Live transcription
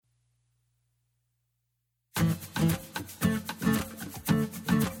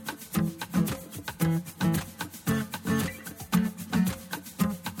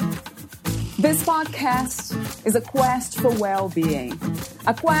This podcast is a quest for well-being,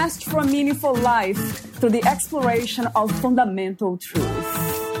 a quest for a meaningful life through the exploration of fundamental truth.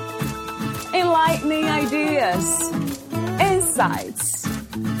 Enlightening ideas, insights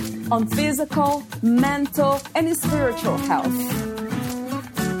on physical, mental, and spiritual health.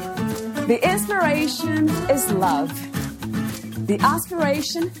 The inspiration is love. The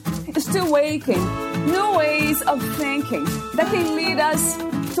aspiration is to awaken new ways of thinking that can lead us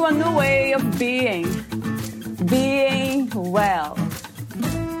to a new way of being well.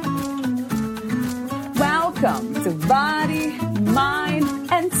 Welcome to Body, Mind,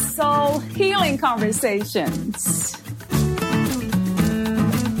 and Soul Healing Conversations.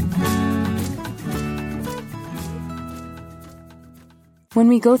 When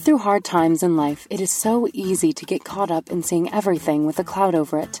we go through hard times in life, it is so easy to get caught up in seeing everything with a cloud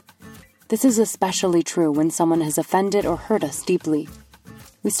over it. This is especially true when someone has offended or hurt us deeply.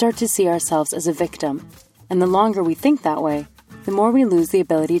 We start to see ourselves as a victim, and the longer we think that way, the more we lose the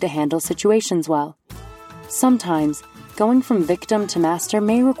ability to handle situations well. Sometimes, going from victim to master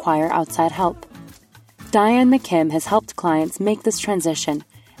may require outside help. Diane McKim has helped clients make this transition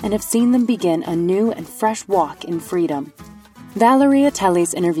and have seen them begin a new and fresh walk in freedom. Valeria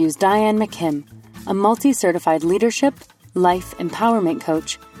Teles interviews Diane McKim, a multi-certified leadership, life empowerment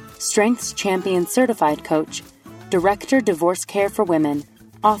coach, Strengths Champion certified coach, director divorce care for women,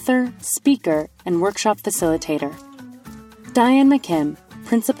 author, speaker, and workshop facilitator. Diane McKim,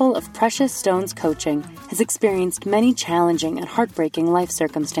 principal of Precious Stones Coaching, has experienced many challenging and heartbreaking life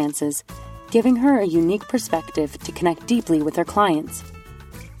circumstances, giving her a unique perspective to connect deeply with her clients.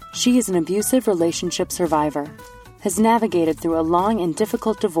 She is an abusive relationship survivor, has navigated through a long and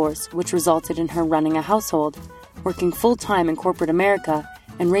difficult divorce which resulted in her running a household, working full-time in corporate America,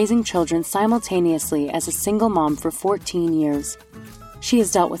 and raising children simultaneously as a single mom for 14 years. She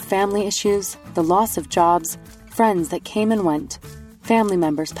has dealt with family issues, the loss of jobs, friends that came and went, family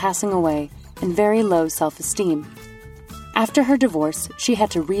members passing away, and very low self-esteem. After her divorce, she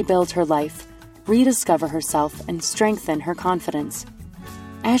had to rebuild her life, rediscover herself, and strengthen her confidence.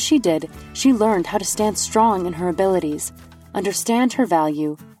 As she did, she learned how to stand strong in her abilities, understand her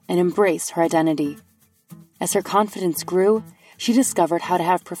value, and embrace her identity. As her confidence grew, she discovered how to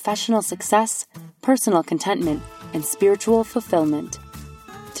have professional success, personal contentment, and spiritual fulfillment.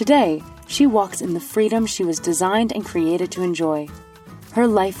 Today, she walks in the freedom she was designed and created to enjoy. Her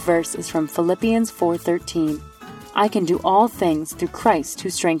life verse is from Philippians 4:13. I can do all things through Christ who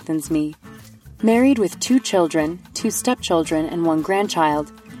strengthens me. Married with 2 children, 2 stepchildren, and 1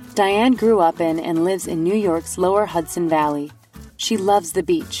 grandchild, Diane grew up in and lives in New York's Lower Hudson Valley. She loves the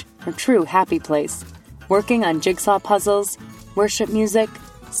beach, her true happy place, working on jigsaw puzzles, worship music,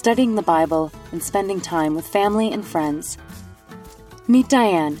 studying the Bible, and spending time with family and friends. Meet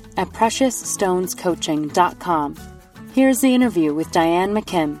Diane at PreciousStonesCoaching.com. Here's the interview with Diane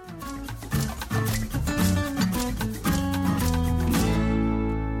McKim.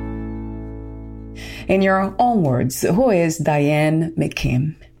 In your own words, who is Diane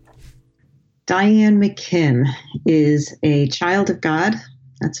McKim? Diane McKim is a child of God.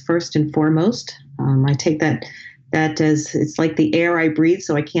 That's first and foremost. I take that as it's like the air I breathe,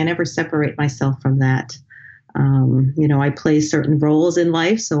 so I can't ever separate myself from that. I play certain roles in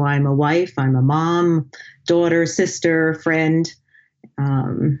life. So I'm a wife, I'm a mom, daughter, sister, friend,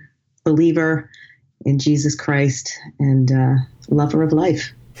 believer in Jesus Christ, and lover of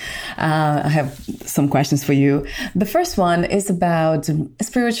life. I have some questions for you. The first one is about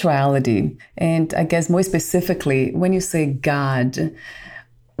spirituality. And I guess more specifically, when you say God,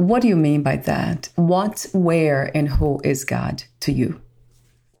 what do you mean by that? What, where, and who is God to you?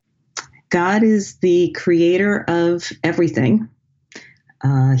 God is the creator of everything.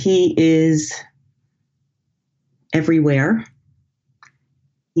 He is everywhere.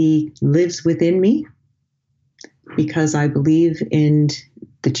 He lives within me because I believe in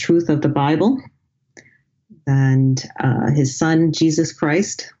the truth of the Bible and his son, Jesus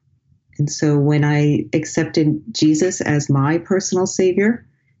Christ. And so when I accepted Jesus as my personal savior,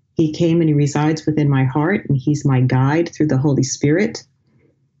 he came and he resides within my heart, and he's my guide through the Holy Spirit.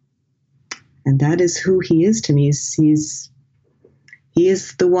 And that is who he is to me. He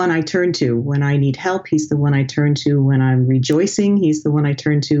is the one I turn to when I need help. He's the one I turn to when I'm rejoicing. He's the one I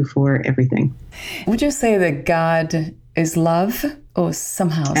turn to for everything. Would you say that God is love or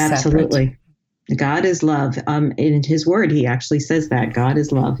somehow Absolutely. separate? God is love. In his word, he actually says that. God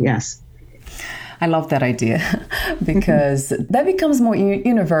is love, yes. I love that idea because that becomes more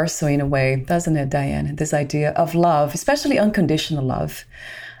universal in a way, doesn't it, Diane? This idea of love, especially unconditional love.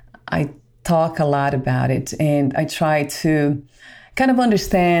 I talk a lot about it, and I try to kind of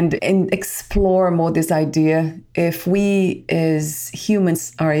understand and explore more this idea. If we as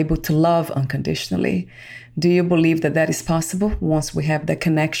humans are able to love unconditionally, do you believe that that is possible once we have that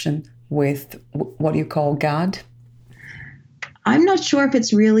connection with what you call God? I'm not sure if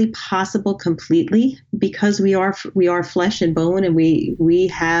it's really possible completely, because we are flesh and bone, and we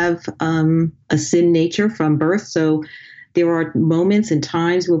have a sin nature from birth. So there are moments and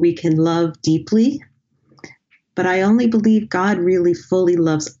times where we can love deeply, but I only believe God really fully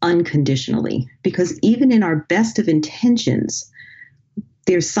loves unconditionally, because even in our best of intentions,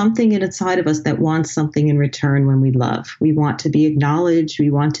 there's something inside of us that wants something in return when we love. We want to be acknowledged.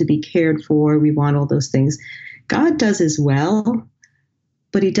 We want to be cared for. We want all those things. God does as well,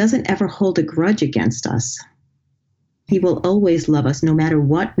 but he doesn't ever hold a grudge against us. He will always love us no matter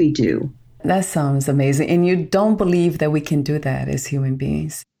what we do. That sounds amazing. And you don't believe that we can do that as human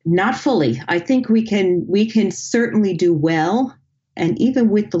beings? Not fully. I think we can certainly do well. And even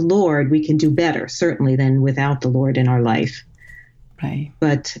with the Lord, we can do better, certainly, than without the Lord in our life. Right.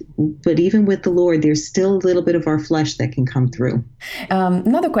 But even with the Lord, there's still a little bit of our flesh that can come through.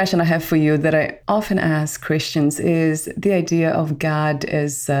 Another question I have for you that I often ask Christians is the idea of God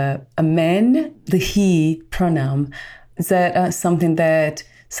as a man, the he pronoun. Is that something that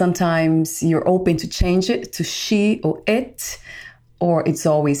sometimes you're open to change it to she or it, or it's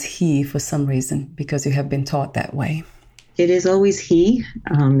always he for some reason because you have been taught that way? It is always he.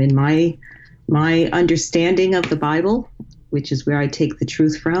 In my understanding of the Bible, which is where I take the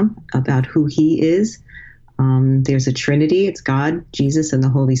truth from about who he is. There's a Trinity. It's God, Jesus, and the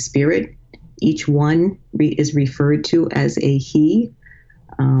Holy Spirit. Each one is referred to as a he,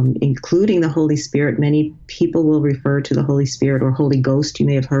 including the Holy Spirit. Many people will refer to the Holy Spirit or Holy Ghost, you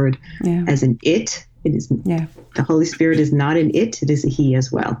may have heard, as an it. It is. Yeah. The Holy Spirit is not an it. It is a he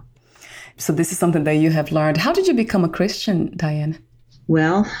as well. So this is something that you have learned. How did you become a Christian, Diane?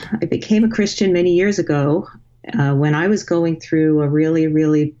 Well, I became a Christian many years ago. When I was going through a really,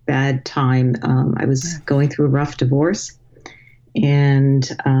 really bad time. I was going through a rough divorce, and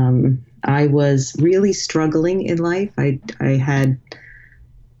I was really struggling in life. I had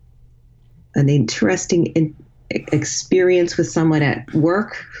an interesting experience with someone at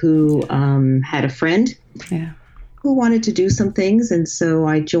work who had a friend who wanted to do some things, and so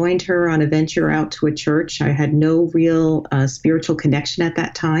I joined her on a venture out to a church. I had no real spiritual connection at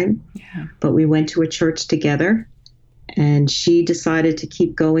that time, but we went to a church together, and she decided to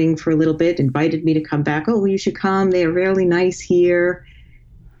keep going for a little bit, invited me to come back. Oh, well, you should come. They are really nice here.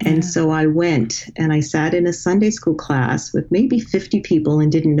 And so I went, and I sat in a Sunday school class with maybe 50 people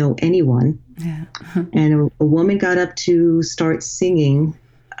and didn't know anyone. And a woman got up to start singing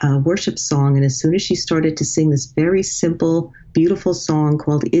a worship song. And as soon as she started to sing this very simple, beautiful song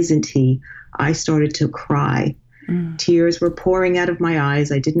called Isn't He, I started to cry. Tears were pouring out of my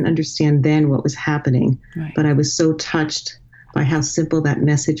eyes. I didn't understand then what was happening, but I was so touched by how simple that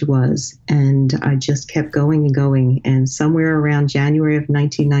message was. And I just kept going and going. And somewhere around January of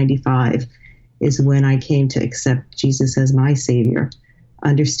 1995 is when I came to accept Jesus as my Savior,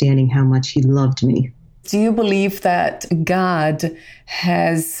 understanding how much he loved me. Do you believe that God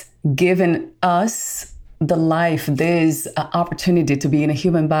has given us the life, this opportunity to be in a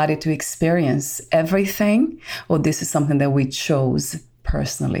human body to experience everything? Or this is something that we chose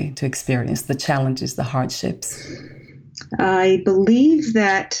personally to experience, the challenges, the hardships? I believe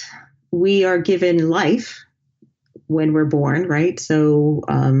that we are given life when we're born, right? So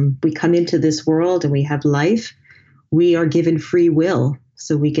we come into this world and we have life. We are given free will.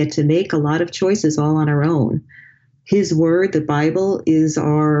 So we get to make a lot of choices all on our own. His word, the Bible, is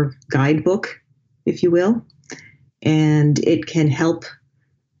our guidebook, if you will, and it can help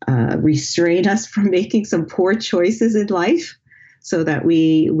restrain us from making some poor choices in life so that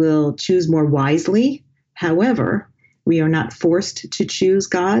we will choose more wisely. However, we are not forced to choose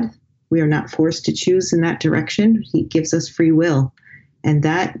God. We are not forced to choose in that direction. He gives us free will, and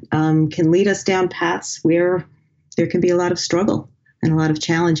that can lead us down paths where there can be a lot of struggle and a lot of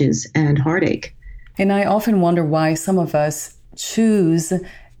challenges and heartache. And I often wonder why some of us choose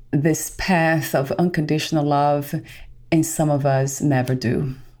this path of unconditional love and some of us never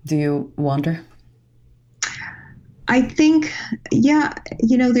do. Do you wonder? I think,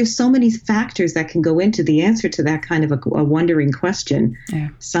 there's so many factors that can go into the answer to that kind of a wondering question.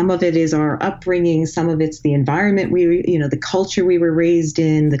 Some of it is our upbringing. Some of it's the environment the culture we were raised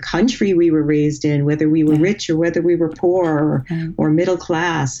in, the country we were raised in, whether we were rich or whether we were poor or middle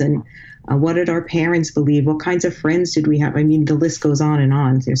class. And What did our parents believe? What kinds of friends did we have? I mean, the list goes on and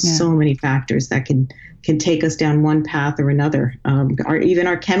on. There's so many factors that can take us down one path or another. Even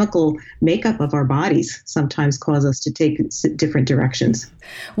our chemical makeup of our bodies sometimes cause us to take different directions.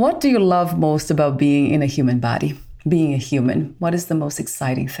 What do you love most about being in a human body? Being a human, what is the most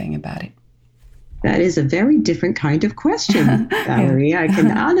exciting thing about it? That is a very different kind of question, Valerie. I can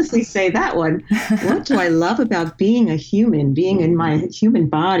honestly say that one. What do I love about being a human, being in my human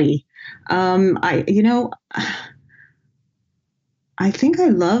body? I think I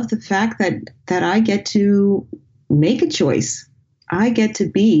love the fact that I get to make a choice. I get to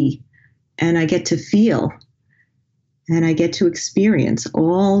be, and I get to feel, and I get to experience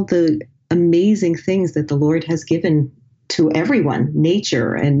all the amazing things that the Lord has given to everyone,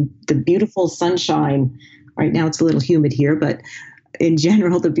 nature and the beautiful sunshine. Right now it's a little humid here, but in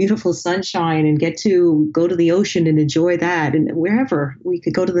general, the beautiful sunshine, and get to go to the ocean and enjoy that. And wherever we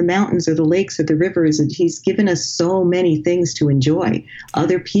could go to the mountains or the lakes or the rivers, and he's given us so many things to enjoy,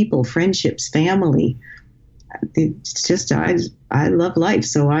 other people, friendships, family. It's just, I love life.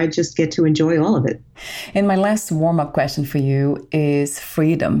 So I just get to enjoy all of it. And my last warm-up question for you is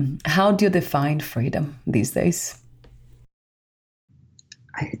freedom. How do you define freedom these days?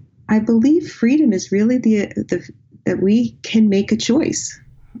 I believe freedom is really that we can make a choice.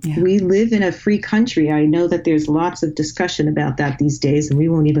 Yeah. We live in a free country. I know that there's lots of discussion about that these days, and we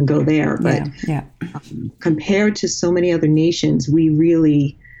won't even go there. But compared to so many other nations, we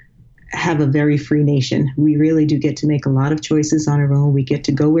really have a very free nation. We really do get to make a lot of choices on our own. We get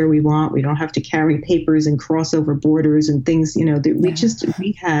to go where we want. We don't have to carry papers and cross over borders and things.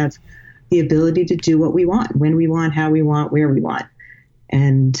 We have the ability to do what we want, when we want, how we want, where we want.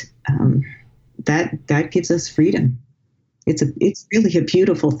 And that gives us freedom. It's really a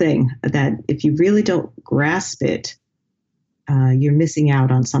beautiful thing that if you really don't grasp it, you're missing out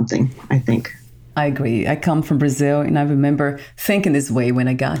on something, I think. I agree. I come from Brazil, and I remember thinking this way when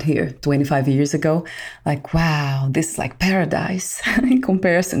I got here 25 years ago. Like, wow, this is like paradise in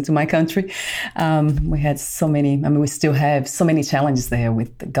comparison to my country. We had so many, we still have so many challenges there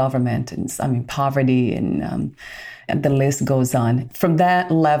with the government and, poverty and the list goes on. From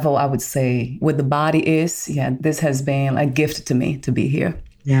that level, I would say what the body is, this has been a gift to me to be here.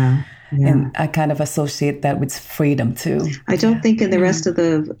 Yeah. And I kind of associate that with freedom too. I don't think in the rest of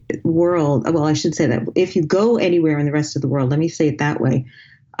the world, well, I should say that if you go anywhere in the rest of the world, let me say it that way.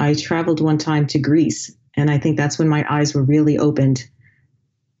 I traveled one time to Greece, and I think that's when my eyes were really opened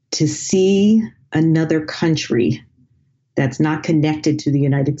to see another country that's not connected to the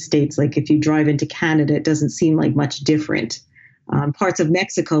United States. Like if you drive into Canada, it doesn't seem like much different. Parts of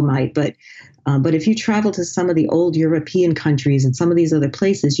Mexico might, but if you travel to some of the old European countries and some of these other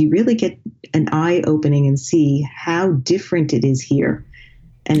places, you really get an eye-opening and see how different it is here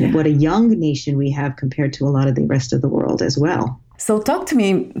and what a young nation we have compared to a lot of the rest of the world as well. So talk to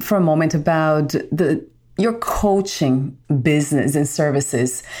me for a moment about your coaching business and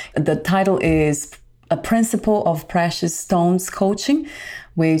services. The title is A Principle of Precious Stones Coaching,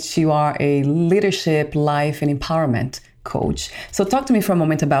 which you are a leadership, life, and empowerment coach. So talk to me for a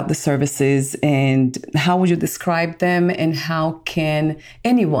moment about the services and how would you describe them and how can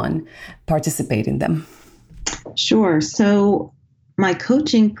anyone participate in them? Sure. So my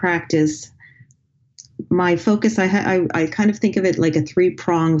coaching practice, my focus, I kind of think of it like a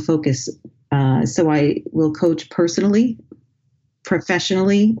three-pronged focus. So I will coach personally,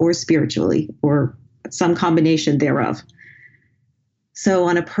 professionally, or spiritually, or some combination thereof. So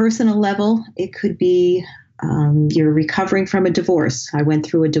on a personal level, it could be you're recovering from a divorce. I went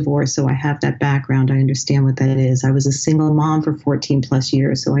through a divorce, so I have that background. I understand what that is. I was a single mom for 14 plus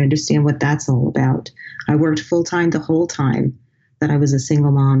years, so I understand what that's all about. I worked full-time the whole time that I was a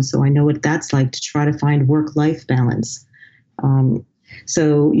single mom, so I know what that's like to try to find work-life balance.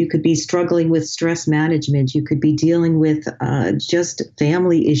 So you could be struggling with stress management. You could be dealing with just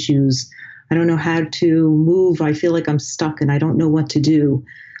family issues. I don't know how to move. I feel like I'm stuck and I don't know what to do.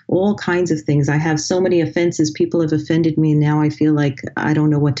 All kinds of things. I have so many offenses. People have offended me, and now I feel like I don't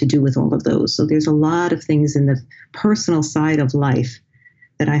know what to do with all of those. So there's a lot of things in the personal side of life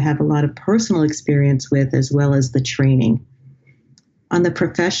that I have a lot of personal experience with, as well as the training. On the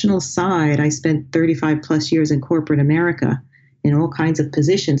professional side, I spent 35 plus years in corporate America in all kinds of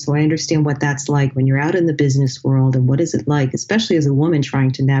positions. So I understand what that's like when you're out in the business world, and what is it like, especially as a woman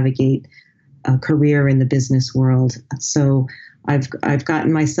trying to navigate a career in the business world. So I've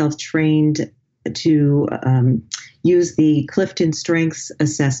gotten myself trained to use the Clifton Strengths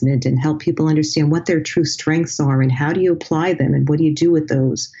Assessment and help people understand what their true strengths are and how do you apply them and what do you do with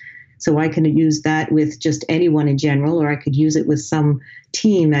those. So I can use that with just anyone in general, or I could use it with some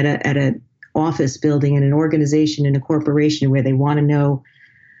team at a office building in an organization, in a corporation, where they want to know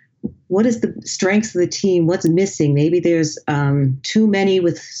what is the strengths of the team, what's missing. Maybe there's too many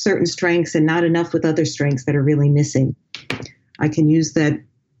with certain strengths and not enough with other strengths that are really missing. I can use that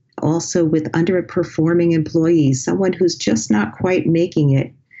also with underperforming employees, someone who's just not quite making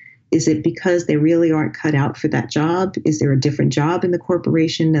it. Is it because they really aren't cut out for that job? Is there a different job in the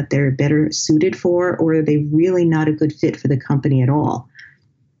corporation that they're better suited for? Or are they really not a good fit for the company at all?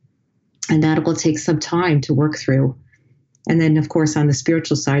 And that will take some time to work through. And then, of course, on the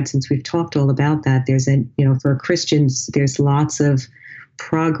spiritual side, since we've talked all about that, for Christians, there's lots of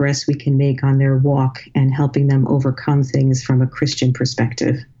progress we can make on their walk and helping them overcome things from a Christian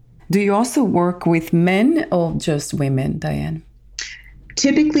perspective. Do you also work with men or just women, Diane?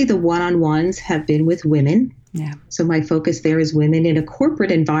 Typically, the one-on-ones have been with women. Yeah. So my focus there is women. In a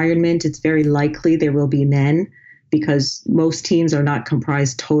corporate environment, it's very likely there will be men, because most teams are not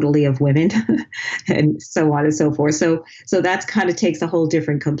comprised totally of women and so on and so forth. So that's kind of takes a whole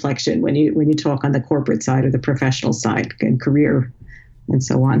different complexion when you talk on the corporate side or the professional side and career and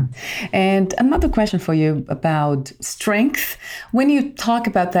so on. And another question for you about strength. When you talk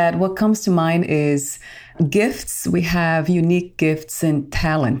about that, what comes to mind is gifts. We have unique gifts and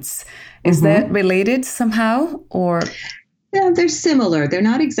talents. Is that related somehow, or? Yeah, they're similar. They're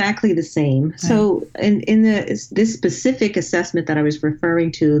not exactly the same. Right. So in this specific assessment that I was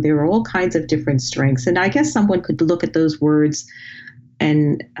referring to, there are all kinds of different strengths. And I guess someone could look at those words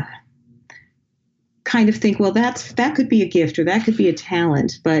and kind of think, well, that could be a gift or that could be a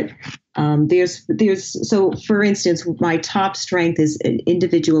talent. But so for instance, my top strength is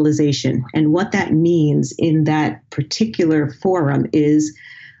individualization. And what that means in that particular forum is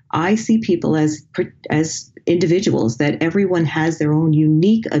I see people as individuals, that everyone has their own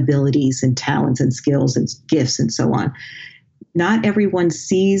unique abilities and talents and skills and gifts and so on. Not everyone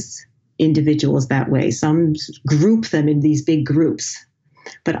sees individuals that way. Some group them in these big groups.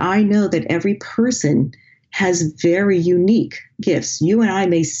 But I know that every person has very unique gifts. You and I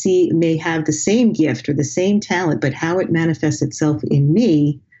may have the same gift or the same talent, but how it manifests itself in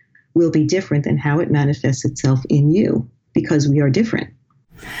me will be different than how it manifests itself in you, because we are different.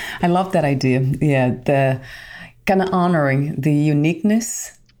 I love that idea. Yeah, the kind of honoring the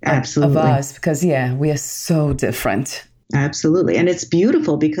uniqueness of us, because, we are so different. Absolutely. And it's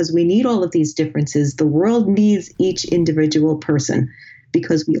beautiful because we need all of these differences. The world needs each individual person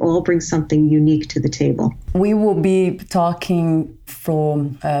because we all bring something unique to the table. We will be talking for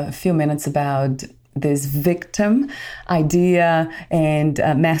a few minutes about this victim idea and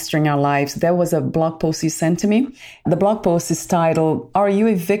mastering our lives. There was a blog post you sent to me. The blog post is titled, "Are you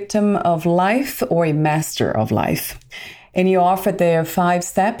a victim of life or a master of life?" And you offered there 5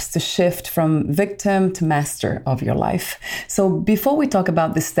 steps to shift from victim to master of your life. So before we talk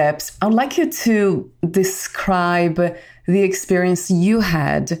about the steps, I would like you to describe the experience you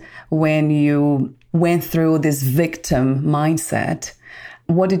had when you went through this victim mindset.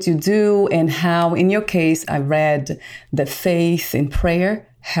 What did you do, and how, in your case, I read that faith and prayer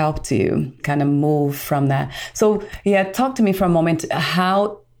helped you kind of move from that. So talk to me for a moment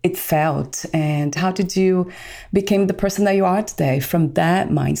how it felt and how did you become the person that you are today from that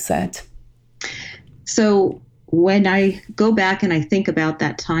mindset? So when I go back and I think about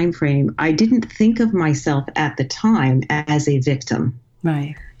that time frame, I didn't think of myself at the time as a victim.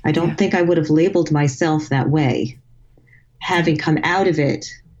 Right. I don't think I would have labeled myself that way. Having come out of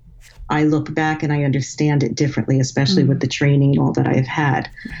it, I look back and I understand it differently, especially with the training and all that I have had.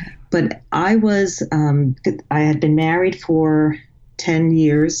 But I had been married for 10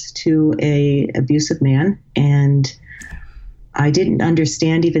 years to a abusive man, and I didn't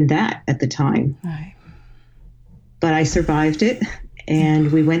understand even that at the time. Right. But I survived it,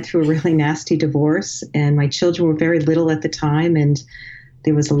 and we went through a really nasty divorce, and my children were very little at the time, and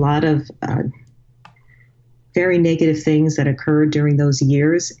there was a lot of very negative things that occurred during those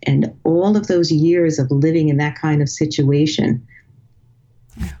years. And all of those years of living in that kind of situation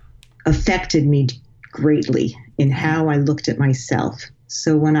affected me greatly in how I looked at myself.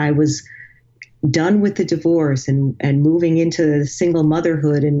 So when I was done with the divorce and moving into single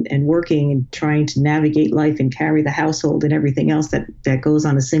motherhood and working and trying to navigate life and carry the household and everything else that goes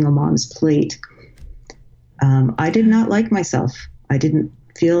on a single mom's plate, I did not like myself. I didn't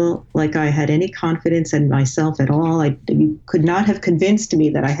feel like I had any confidence in myself at all. You could not have convinced me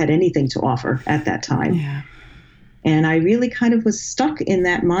that I had anything to offer at that time. Yeah. And I really kind of was stuck in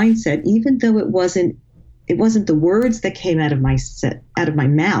that mindset, even though it wasn't the words that came out of my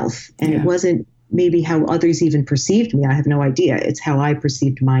mouth, and it wasn't maybe how others even perceived me. I have no idea. It's how I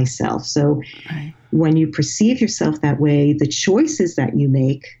perceived myself. So when you perceive yourself that way, the choices that you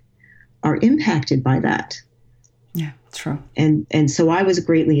make are impacted by that. Yeah, true. And so I was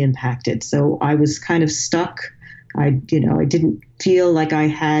greatly impacted. So I was kind of stuck. I didn't feel like I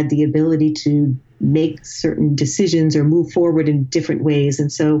had the ability to make certain decisions or move forward in different ways.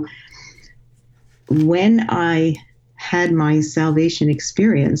 And so when I had my salvation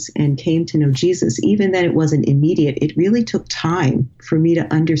experience and came to know Jesus, even then it wasn't immediate. It really took time for me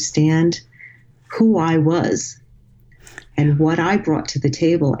to understand who I was and what I brought to the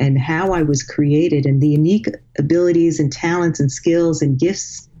table and how I was created and the unique abilities and talents and skills and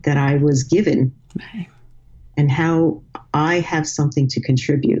gifts that I was given. Right. And how I have something to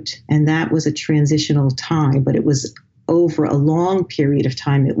contribute. And that was a transitional time, but it was over a long period of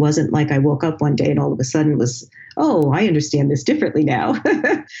time. It wasn't like I woke up one day and all of a sudden was, oh, I understand this differently now.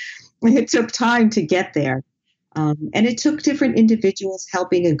 It took time to get there. And it took different individuals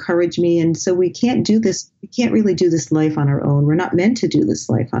helping encourage me. And so we can't really do this life on our own. We're not meant to do this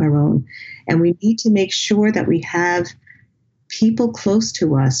life on our own. And we need to make sure that we have people close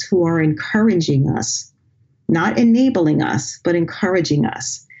to us who are encouraging us, not enabling us, but encouraging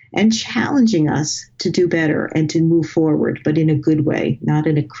us and challenging us to do better and to move forward, but in a good way, not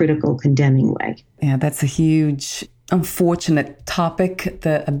in a critical, condemning way. Yeah, that's a huge, unfortunate topic,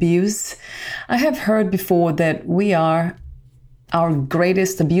 the abuse. I have heard before that we are our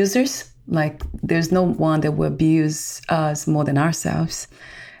greatest abusers. Like there's no one that will abuse us more than ourselves.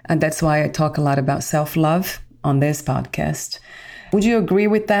 And that's why I talk a lot about self-love on this podcast. Would you agree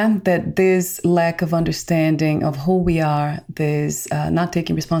with that this lack of understanding of who we are, this not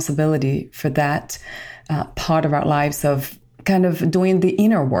taking responsibility for that part of our lives of kind of doing the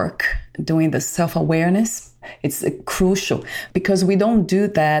inner work, doing the self-awareness, it's crucial because we don't do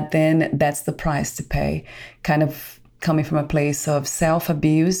that, then that's the price to pay, kind of coming from a place of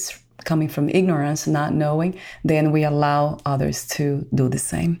self-abuse, coming from ignorance, not knowing, then we allow others to do the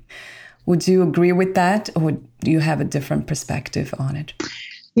same. Would you agree with that, or do you have a different perspective on it?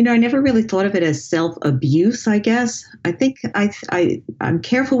 I never really thought of it as self-abuse, I guess. I think I'm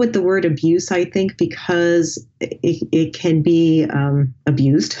careful with the word abuse, I think, because it can be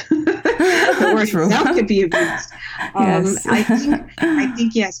abused. The word itself can be abused. Yes. I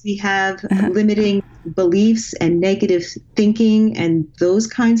think, yes, we have limiting beliefs and negative thinking and those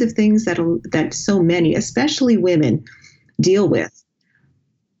kinds of things that so many, especially women, deal with.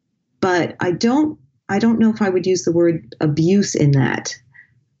 But I don't know if I would use the word abuse in that.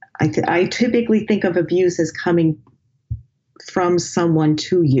 I typically think of abuse as coming from someone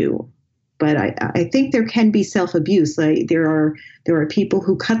to you. But I think there can be self-abuse. Like there are people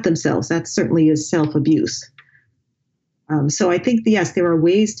who cut themselves. That certainly is self-abuse. So I think, yes, there are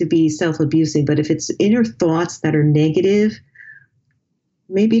ways to be self-abusing. But if it's inner thoughts that are negative,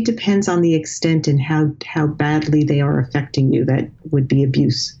 maybe it depends on the extent and how badly they are affecting you. That would be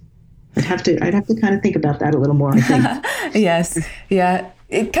abuse. I'd have to kind of think about that a little more, I think. Yes. Yeah.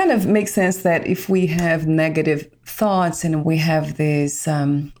 It kind of makes sense that if we have negative thoughts and we have this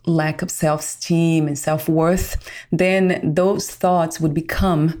lack of self-esteem and self-worth, then those thoughts would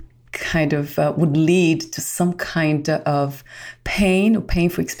become would lead to some kind of pain or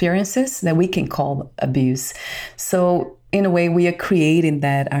painful experiences that we can call abuse. So in a way, we are creating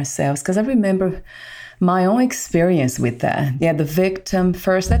that ourselves. Because I remember my own experience with that. Yeah, the victim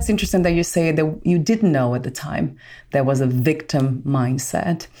first. That's interesting that you say that you didn't know at the time there was a victim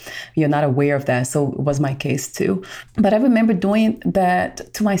mindset. You're not aware of that. So it was my case too. But I remember doing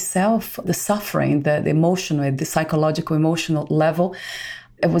that to myself, the suffering, the emotional, the psychological, emotional level.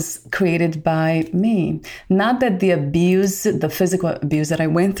 It was created by me. Not that the abuse, the physical abuse that I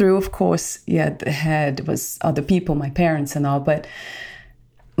went through, of course, it was other people, my parents and all, but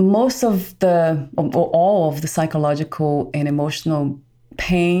most of all of the psychological and emotional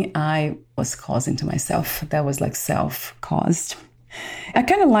pain I was causing to myself. That was like self-caused. I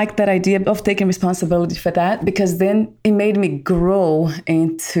kind of like that idea of taking responsibility for that because then it made me grow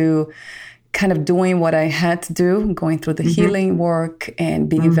into kind of doing what I had to do, going through the healing work and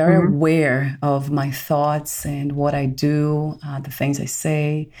being very aware of my thoughts and what I do, the things I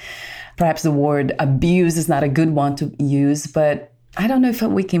say. Perhaps the word abuse is not a good one to use, but I don't know if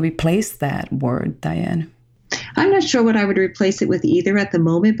we can replace that word, Diane. I'm not sure what I would replace it with either at the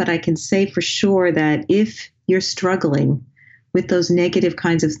moment, but I can say for sure that if you're struggling with those negative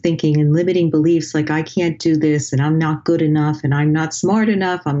kinds of thinking and limiting beliefs like I can't do this and I'm not good enough and I'm not smart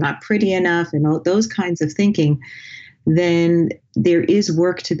enough, I'm not pretty enough and all those kinds of thinking, then there is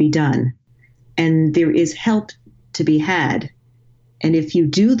work to be done and there is help to be had. And if you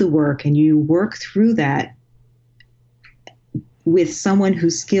do the work and you work through that with someone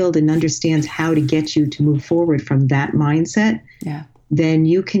who's skilled and understands how to get you to move forward from that mindset, then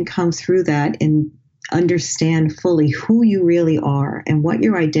you can come through that and understand fully who you really are and what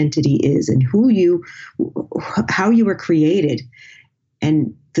your identity is and how you were created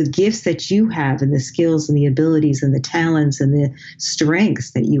and the gifts that you have and the skills and the abilities and the talents and the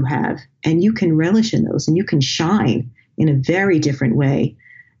strengths that you have. And you can relish in those and you can shine in a very different way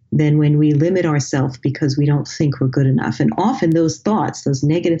than when we limit ourselves because we don't think we're good enough. And often those thoughts, those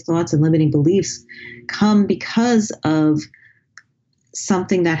negative thoughts and limiting beliefs come because of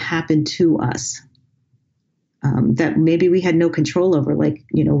something that happened to us. That maybe we had no control over, like,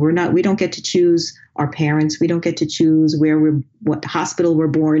 we don't get to choose our parents. We don't get to choose what hospital we're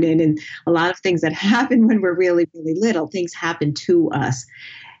born in. And a lot of things that happen when we're really, really little, things happen to us.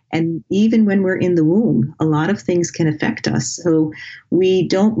 And even when we're in the womb, a lot of things can affect us. So we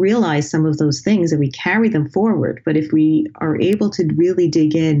don't realize some of those things and we carry them forward. But if we are able to really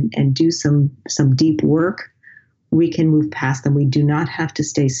dig in and do some deep work, we can move past them. We do not have to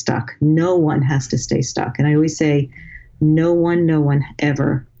stay stuck. No one has to stay stuck. And I always say, no one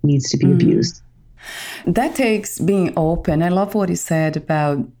ever needs to be abused. That takes being open. I love what you said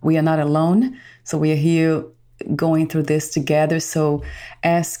about we are not alone. So we are here going through this together. So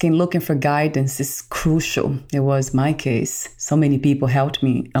looking for guidance is crucial. It was my case. So many people helped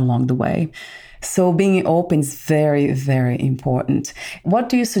me along the way. So being open is very, very important. What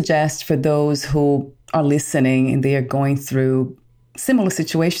do you suggest for those who are listening and they are going through similar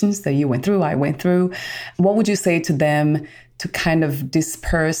situations that you went through, I went through? What would you say to them to kind of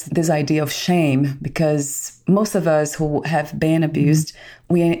disperse this idea of shame? Because most of us who have been abused,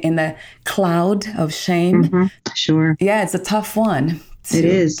 we're in a cloud of shame. Mm-hmm. Sure. Yeah, it's a tough one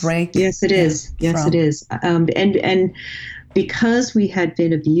to break. Yes, it is. Yes, it is. And because we had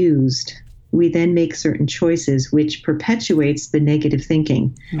been abused, we then make certain choices, which perpetuates the negative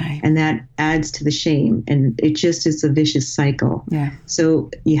thinking. Right. And that adds to the shame. And it just is a vicious cycle. Yeah.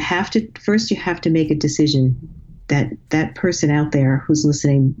 So you have to make a decision that person out there who's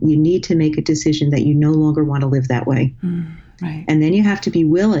listening, you need to make a decision that you no longer want to live that way. Right. And then you have to be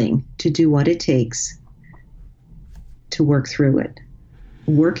willing to do what it takes to work through it.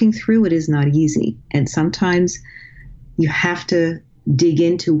 Working through it is not easy. And sometimes you have to dig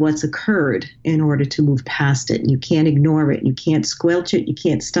into what's occurred in order to move past it. You can't ignore it. You can't squelch it. You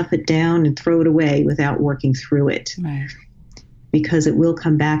can't stuff it down and throw it away without working through it. Right. Because it will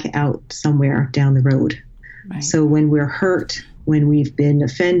come back out somewhere down the road. Right. So when we're hurt, when we've been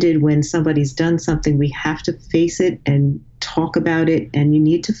offended, when somebody's done something, we have to face it and talk about it. And you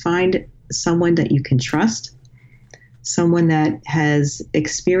need to find someone that you can trust, someone that has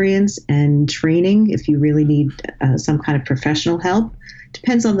experience and training if you really need some kind of professional help.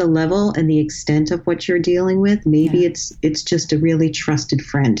 Depends on the level and the extent of what you're dealing with. Maybe it's just a really trusted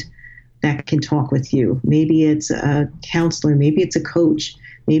friend that can talk with you. Maybe it's a counselor. Maybe it's a coach.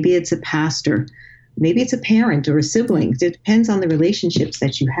 Maybe it's a pastor. Maybe it's a parent or a sibling. It depends on the relationships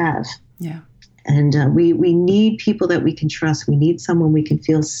that you have. Yeah. And we need people that we can trust. We need someone we can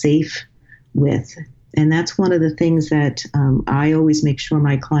feel safe with. And that's one of the things that I always make sure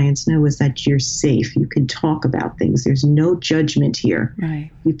my clients know is that you're safe. You can talk about things. There's no judgment here.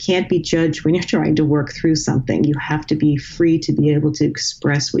 Right. You can't be judged when you're trying to work through something. You have to be free to be able to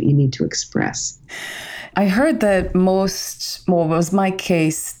express what you need to express. I heard that it was my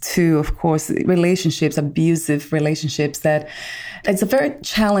case too, of course, relationships, abusive relationships, that it's a very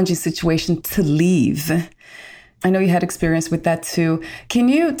challenging situation to leave. I know you had experience with that too. Can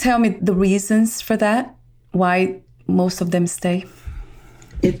you tell me the reasons for that? Why most of them stay?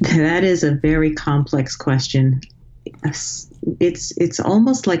 That is a very complex question. It's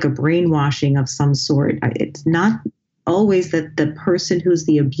almost like a brainwashing of some sort. It's not always that the person who's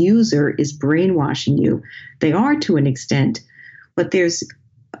the abuser is brainwashing you. They are to an extent, but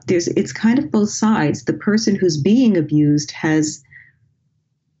it's kind of both sides. The person who's being abused has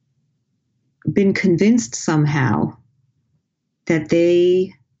been convinced somehow that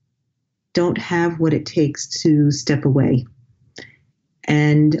they don't have what it takes to step away.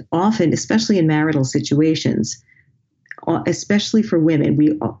 And often, especially in marital situations, especially for women,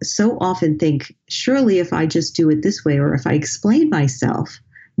 we so often think, surely if I just do it this way, or if I explain myself,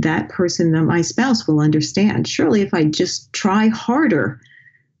 that person, my spouse, will understand. Surely if I just try harder,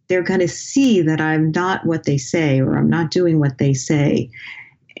 they're going to see that I'm not what they say, or I'm not doing what they say.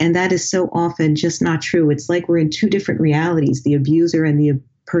 And that is so often just not true. It's like we're in two different realities, the abuser and the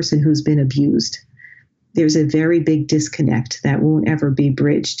person who's been abused. There's a very big disconnect that won't ever be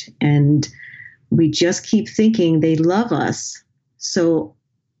bridged. And we just keep thinking they love us, So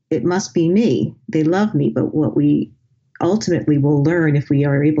it must be me. They love me. But what we ultimately will learn if we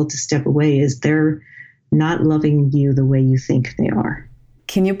are able to step away is they're not loving you the way you think they are.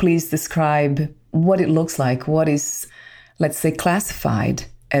 Can you please describe what it looks like? What is, let's say, classified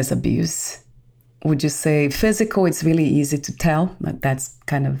as abuse? Would you say physical? It's really easy to tell. That's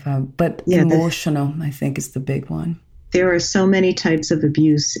kind of, but emotional, I think, is the big one. There are so many types of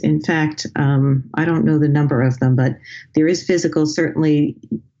abuse. In fact, I don't know the number of them, but there is physical. Certainly,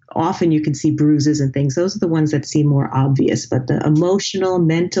 often you can see bruises and things. Those are the ones that seem more obvious. But the emotional,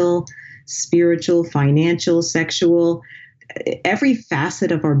 mental, spiritual, financial, sexual, every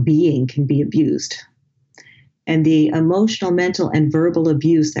facet of our being can be abused. And the emotional, mental, and verbal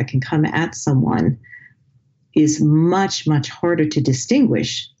abuse that can come at someone is much, much harder to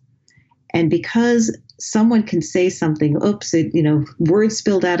distinguish. And because someone can say something, oops, words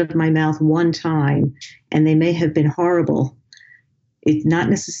spilled out of my mouth one time, and they may have been horrible, it's not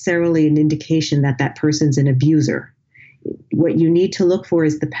necessarily an indication that that person's an abuser. What you need to look for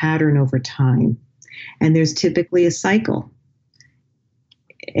is the pattern over time. And there's typically a cycle.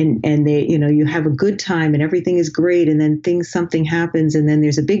 And they, you have a good time and everything is great. And then something happens and then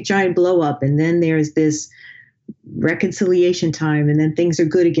there's a big giant blow up. And then there's this reconciliation time and then things are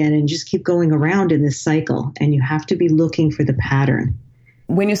good again and just keep going around in this cycle. And you have to be looking for the pattern.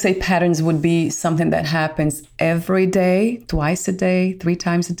 When you say patterns, would be something that happens every day, twice a day, 3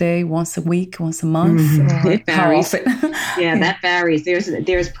 times a day, once a week, once a month? Mm-hmm. It varies. How often? Yeah, that varies.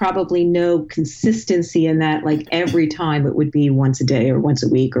 There's probably no consistency in that. Like every time it would be once a day or once a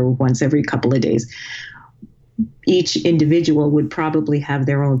week or once every couple of days. Each individual would probably have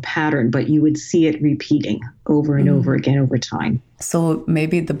their own pattern, but you would see it repeating over and over again over time. So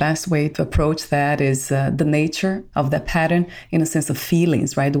maybe the best way to approach that is the nature of that pattern in a sense of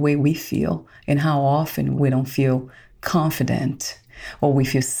feelings, right? The way we feel and how often we don't feel confident or we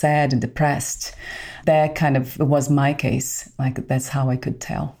feel sad and depressed. That kind of was my case. Like that's how I could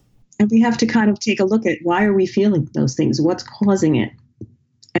tell. And we have to kind of take a look at why are we feeling those things? What's causing it?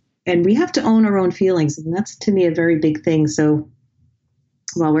 And we have to own our own feelings. And that's, to me, a very big thing. So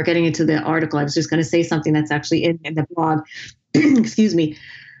while we're getting into the article, I was just going to say something that's actually in the blog. Excuse me.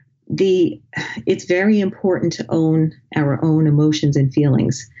 It's very important to own our own emotions and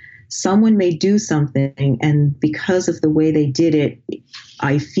feelings. Someone may do something, and because of the way they did it,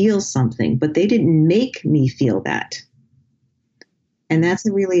 I feel something, but they didn't make me feel that. And that's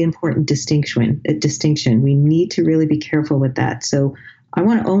a really important distinction. We need to really be careful with that. So I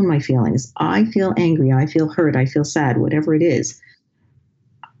want to own my feelings. I feel angry. I feel hurt. I feel sad, whatever it is.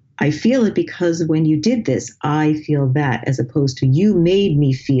 I feel it because when you did this, I feel that, as opposed to you made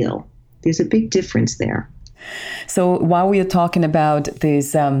me feel. There's a big difference there. So while we are talking about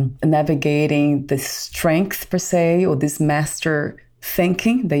this navigating the strength per se, or this master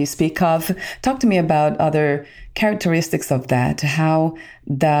thinking that you speak of, talk to me about other characteristics of that. How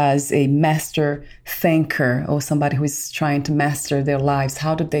does a master thinker or somebody who is trying to master their lives,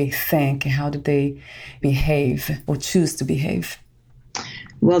 how do they think? How do they behave or choose to behave?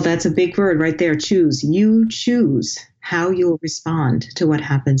 Well, that's a big word right there, choose. You choose how you'll respond to what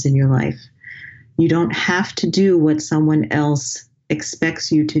happens in your life. You don't have to do what someone else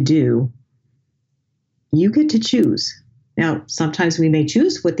expects you to do. You get to choose. Now, sometimes we may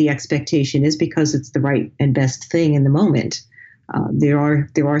choose what the expectation is because it's the right and best thing in the moment. There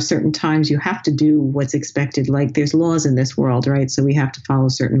are certain times you have to do what's expected. Like there's laws in this world, right? So we have to follow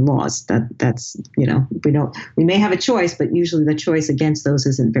certain laws. That's we may have a choice, but usually the choice against those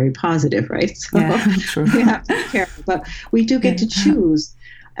isn't very positive, right? So true. We have to be careful, but we do get to choose,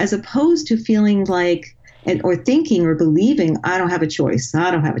 as opposed to feeling like or thinking or believing, I don't have a choice.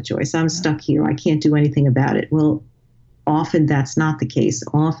 I'm stuck here. I can't do anything about it. Well, often that's not the case.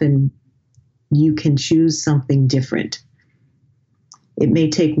 Often you can choose something different. It may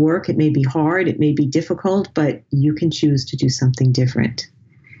take work, it may be hard, it may be difficult, but you can choose to do something different.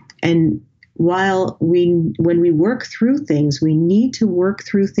 And when we work through things, we need to work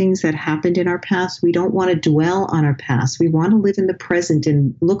through things that happened in our past. We don't want to dwell on our past. We want to live in the present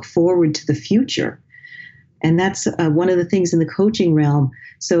and look forward to the future. And that's one of the things in the coaching realm.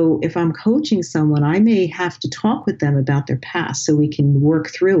 So if I'm coaching someone, I may have to talk with them about their past so we can work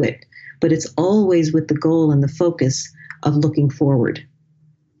through it. But it's always with the goal and the focus of looking forward.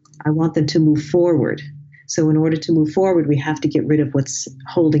 I want them to move forward. So in order to move forward, we have to get rid of what's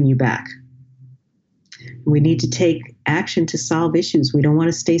holding you back. We need to take action to solve issues. We don't want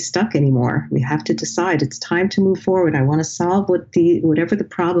to stay stuck anymore. We have to decide it's time to move forward. I want to solve whatever the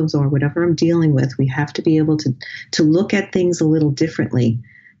problems are, whatever I'm dealing with. We have to be able to look at things a little differently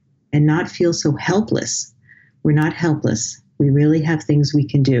and not feel so helpless. We're not helpless. We really have things we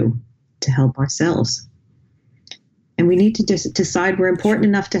can do to help ourselves. And we need to just decide we're important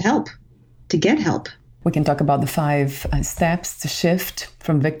enough to help, to get help. We can talk about the 5 steps to shift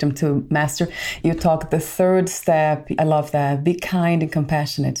from victim to master. You talk the 3rd step. I love that. Be kind and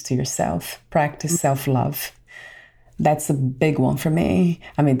compassionate to yourself. Practice self-love. That's a big one for me.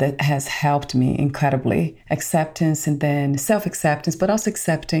 I mean, that has helped me incredibly. Acceptance and then self-acceptance, but also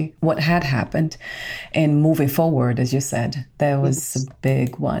accepting what had happened and moving forward, as you said. That was a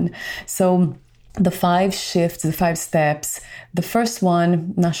big one. So the 5 shifts, the 5 steps. The first one,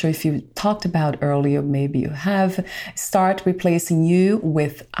 I'm not sure if you talked about earlier, maybe you have, start replacing you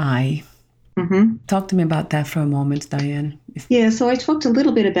with I. Mm-hmm. Talk to me about that for a moment, Diane. Yeah, so I talked a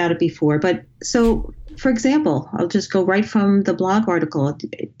little bit about it before, but so, for example, I'll just go right from the blog article.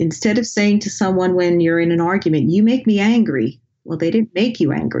 Instead of saying to someone when you're in an argument, you make me angry. Well, they didn't make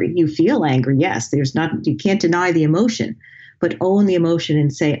you angry. You feel angry, yes. You can't deny the emotion, but own the emotion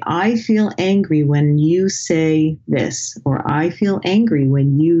and say, I feel angry when you say this, or I feel angry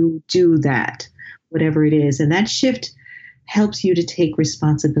when you do that, whatever it is. And that shift helps you to take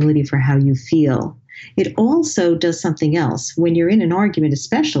responsibility for how you feel. It also does something else. When you're in an argument,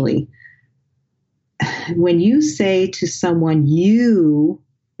 especially, when you say to someone, you,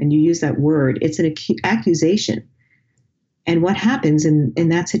 and you use that word, it's an accusation. And what happens in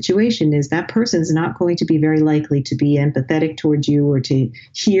that situation is that person's not going to be very likely to be empathetic towards you or to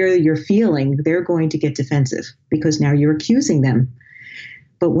hear your feeling. They're going to get defensive because now you're accusing them.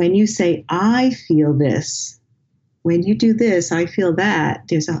 But when you say, I feel this, when you do this, I feel that,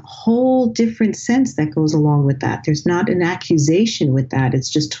 there's a whole different sense that goes along with that. There's not an accusation with that. It's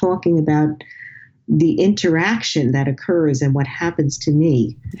just talking about the interaction that occurs and what happens to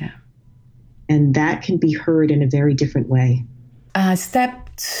me. Yeah. And that can be heard in a very different way. Step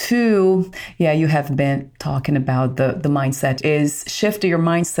 2, you have been talking about the mindset, is shift your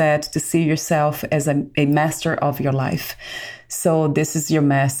mindset to see yourself as a master of your life. So this is your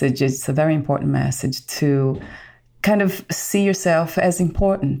message. It's a very important message to kind of see yourself as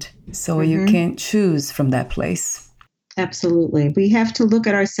important so you can choose from that place. Absolutely. We have to look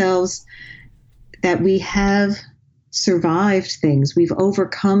at ourselves that we have survived things. We've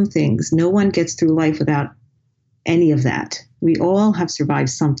overcome things. No one gets through life without any of that. We all have survived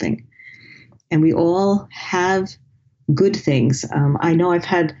something, and we all have good things. I know I've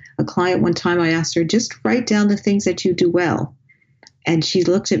had a client one time, I asked her, just write down the things that you do well. And she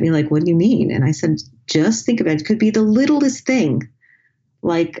looked at me like, what do you mean? And I said, just think about it. It could be the littlest thing.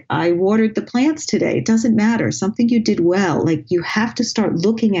 Like, I watered the plants today. It doesn't matter. Something you did well. Like, you have to start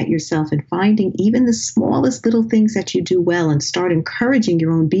looking at yourself and finding even the smallest little things that you do well and start encouraging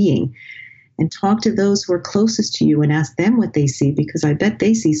your own being. And talk to those who are closest to you and ask them what they see, because I bet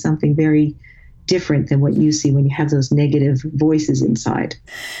they see something very different than what you see when you have those negative voices inside.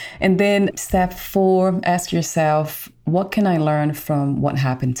 And then step 4, ask yourself, what can I learn from what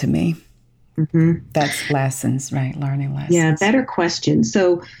happened to me? Mm-hmm. That's lessons, right? Learning lessons. Yeah, better questions.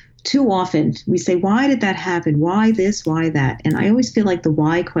 So too often we say, why did that happen? Why this? Why that? And I always feel like the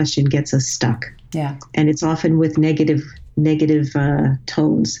why question gets us stuck. Yeah. And it's often with negative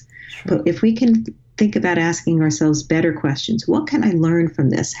tones. True. But if we can think about asking ourselves better questions, what can I learn from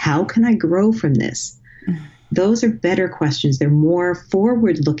this? How can I grow from this? Mm-hmm. Those are better questions. They're more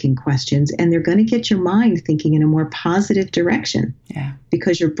forward-looking questions, and they're going to get your mind thinking in a more positive direction. Yeah.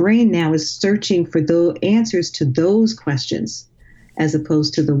 Because your brain now is searching for the answers to those questions as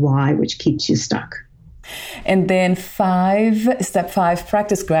opposed to the why, which keeps you stuck. And then step 5,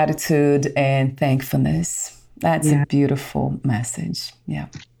 practice gratitude and thankfulness. That's a beautiful message. Yeah.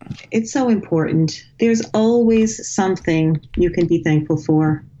 It's so important. There's always something you can be thankful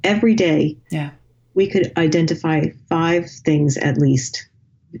for every day. Yeah. We could identify 5 things at least.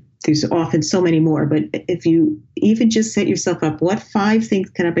 There's often so many more, but if you even just set yourself up, what 5 things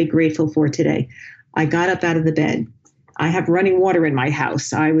can I be grateful for today? I got up out of the bed. I have running water in my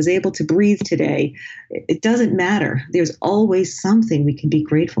house. I was able to breathe today. It doesn't matter. There's always something we can be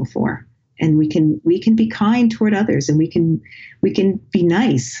grateful for. And we can be kind toward others, and we can be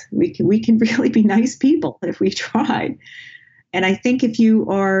nice. We can really be nice people if we try. And I think if you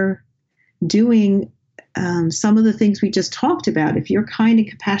are doing some of the things we just talked about, if you're kind and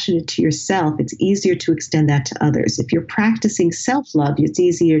compassionate to yourself, it's easier to extend that to others. If you're practicing self-love, it's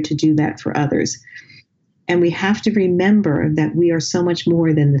easier to do that for others. And we have to remember that we are so much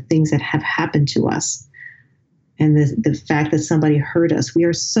more than the things that have happened to us. And the fact that somebody hurt us, we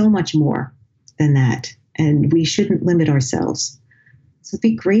are so much more than that. And we shouldn't limit ourselves. So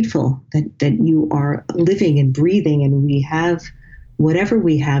be grateful that you are living and breathing, and we have whatever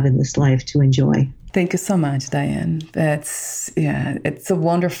we have in this life to enjoy. Thank you so much, Diane. It's a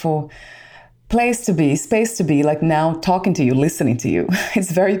wonderful place to be, space to be, like now talking to you, listening to you.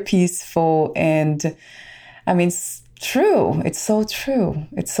 It's very peaceful. And I mean, it's true. It's so true.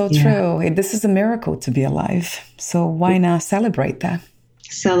 It's so true. This is a miracle to be alive. So why not celebrate that?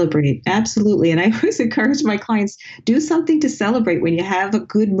 Celebrate. Absolutely. And I always encourage my clients, do something to celebrate when you have a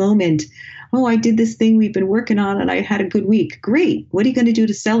good moment. Oh, I did this thing we've been working on and I had a good week. Great. What are you going to do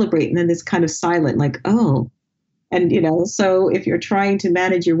to celebrate? And then it's kind of silent, like, oh. And, so if you're trying to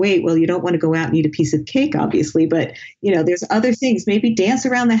manage your weight, well, you don't want to go out and eat a piece of cake, obviously. But, there's other things. Maybe dance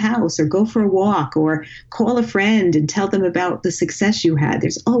around the house or go for a walk or call a friend and tell them about the success you had.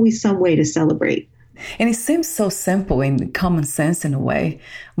 There's always some way to celebrate. And it seems so simple and common sense in a way.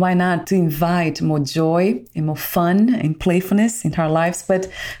 Why not to invite more joy and more fun and playfulness into our lives?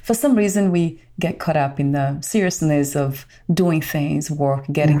 But for some reason, we get caught up in the seriousness of doing things, work,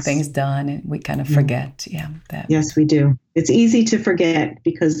 getting things done, and we kind of forget. That. Yes, we do. It's easy to forget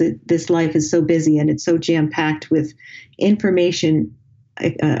because this life is so busy and it's so jam-packed with information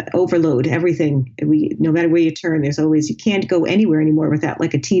overload, everything. No matter where you turn, you can't go anywhere anymore without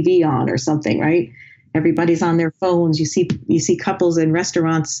like a TV on or something, right? Everybody's on their phones. You see couples in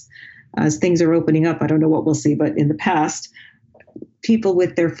restaurants as things are opening up. I don't know what we'll see, but in the past, people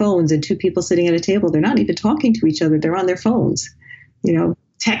with their phones and two people sitting at a table, they're not even talking to each other. They're on their phones,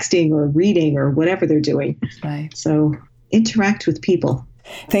 texting or reading or whatever they're doing. Right. So interact with people.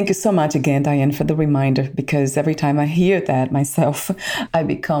 Thank you so much again, Diane, for the reminder, because every time I hear that myself, I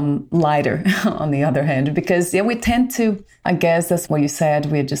become lighter on the other hand, because we tend to, I guess that's what you said,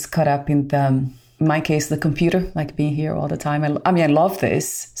 we're just caught up in in my case, the computer, like being here all the time. I love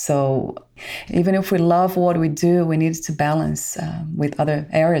this. So even if we love what we do, we need to balance with other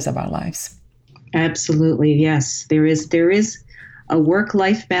areas of our lives. Absolutely. Yes. There is a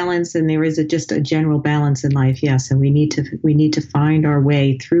work-life balance, and there is just a general balance in life. Yes. And we need to find our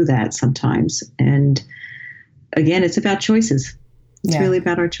way through that sometimes. And again, it's about choices. It's really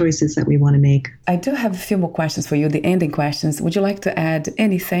about our choices that we want to make. I do have a few more questions for you, the ending questions. Would you like to add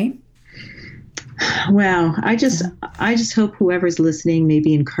anything? Wow. I just hope whoever's listening may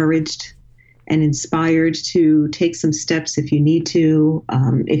be encouraged and inspired to take some steps if you need to.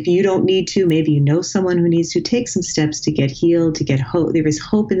 If you don't need to, maybe you know someone who needs to take some steps to get healed, to get hope. There is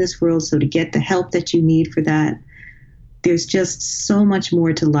hope in this world, so to get the help that you need for that. There's just so much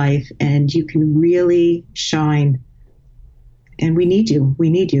more to life, and you can really shine. And we need you. We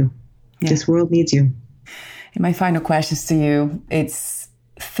need you. Yeah. This world needs you. And my final questions to you, it's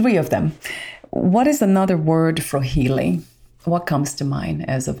 3 of them. What is another word for healing? What comes to mind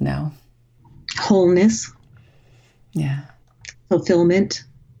as of now? Wholeness. Yeah. Fulfillment.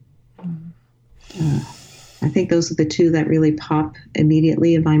 I think those are the 2 that really pop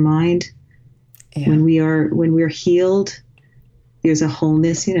immediately in my mind. Yeah. When we're healed, there's a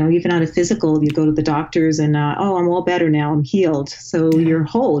wholeness, even on a physical, you go to the doctors and, I'm all better now, I'm healed. So you're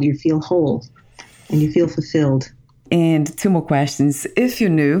whole, you feel whole and you feel fulfilled. And 2 more questions. If you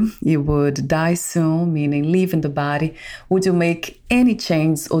knew you would die soon, meaning leaving the body, would you make any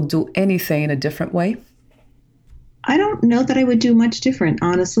change or do anything in a different way? I don't know that I would do much different,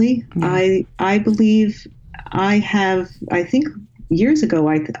 honestly. Yeah. I believe I think years ago,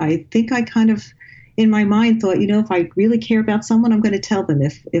 I think I kind of, in my mind, thought, if I really care about someone, I'm going to tell them.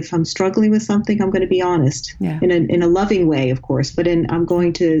 If I'm struggling with something, I'm going to be honest in a loving way, of course, but I'm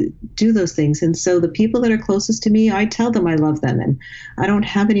going to do those things. And so the people that are closest to me, I tell them I love them, and I don't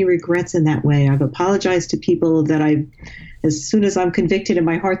have any regrets in that way. I've apologized to people that as soon as I'm convicted in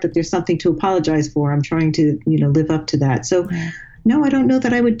my heart that there's something to apologize for, I'm trying to, live up to that. So no, I don't know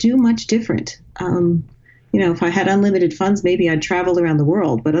that I would do much different. If I had unlimited funds, maybe I'd travel around the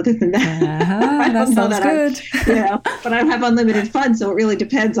world. But other than that, that sounds good. But I have unlimited funds, so it really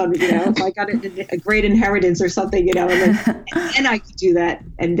depends on, if I got a great inheritance or something, and then I could do that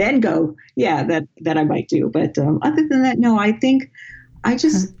and then go, that I might do. But other than that, no, I think I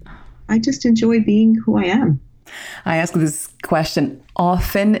just enjoy being who I am. I ask this question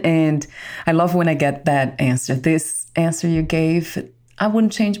often, and I love when I get that answer. This answer you gave, I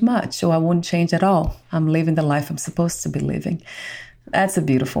wouldn't change much, or I wouldn't change at all. I'm living the life I'm supposed to be living. That's a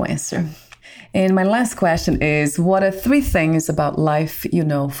beautiful answer. And my last question is, what are 3 things about life you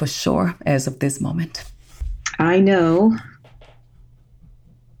know for sure as of this moment? I know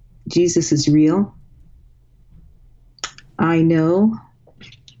Jesus is real. I know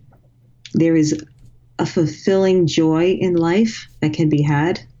there is a fulfilling joy in life that can be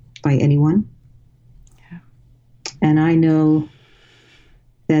had by anyone. Yeah. And I know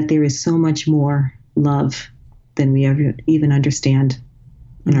that there is so much more love than we ever even understand.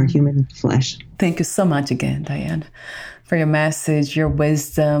 in our human flesh. Thank you so much again, Diane, for your message, your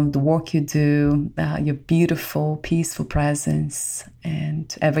wisdom, the work you do, your beautiful, peaceful presence,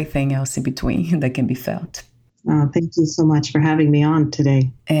 and everything else in between that can be felt. Thank you so much for having me on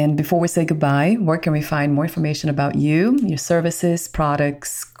today. And before we say goodbye, where can we find more information about you, your services,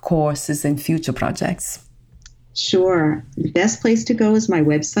 products, courses, and future projects? Sure. The best place to go is my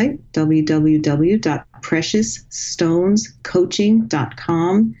website,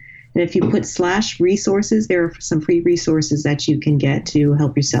 www.preciousstonescoaching.com. And if you put /resources, there are some free resources that you can get to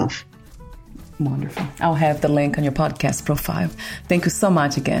help yourself. Wonderful. I'll have the link on your podcast profile. Thank you so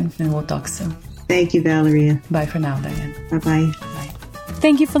much again, and we'll talk soon. Thank you, Valeria. Bye for now, Diane. Bye-bye. Bye.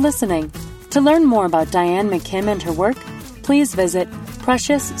 Thank you for listening. To learn more about Diane McKim and her work, please visit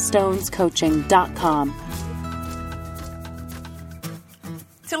PreciousStonesCoaching.com.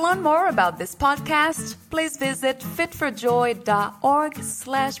 To learn more about this podcast, please visit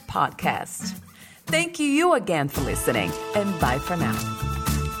fitforjoy.org/podcast. Thank you again for listening, and bye for now.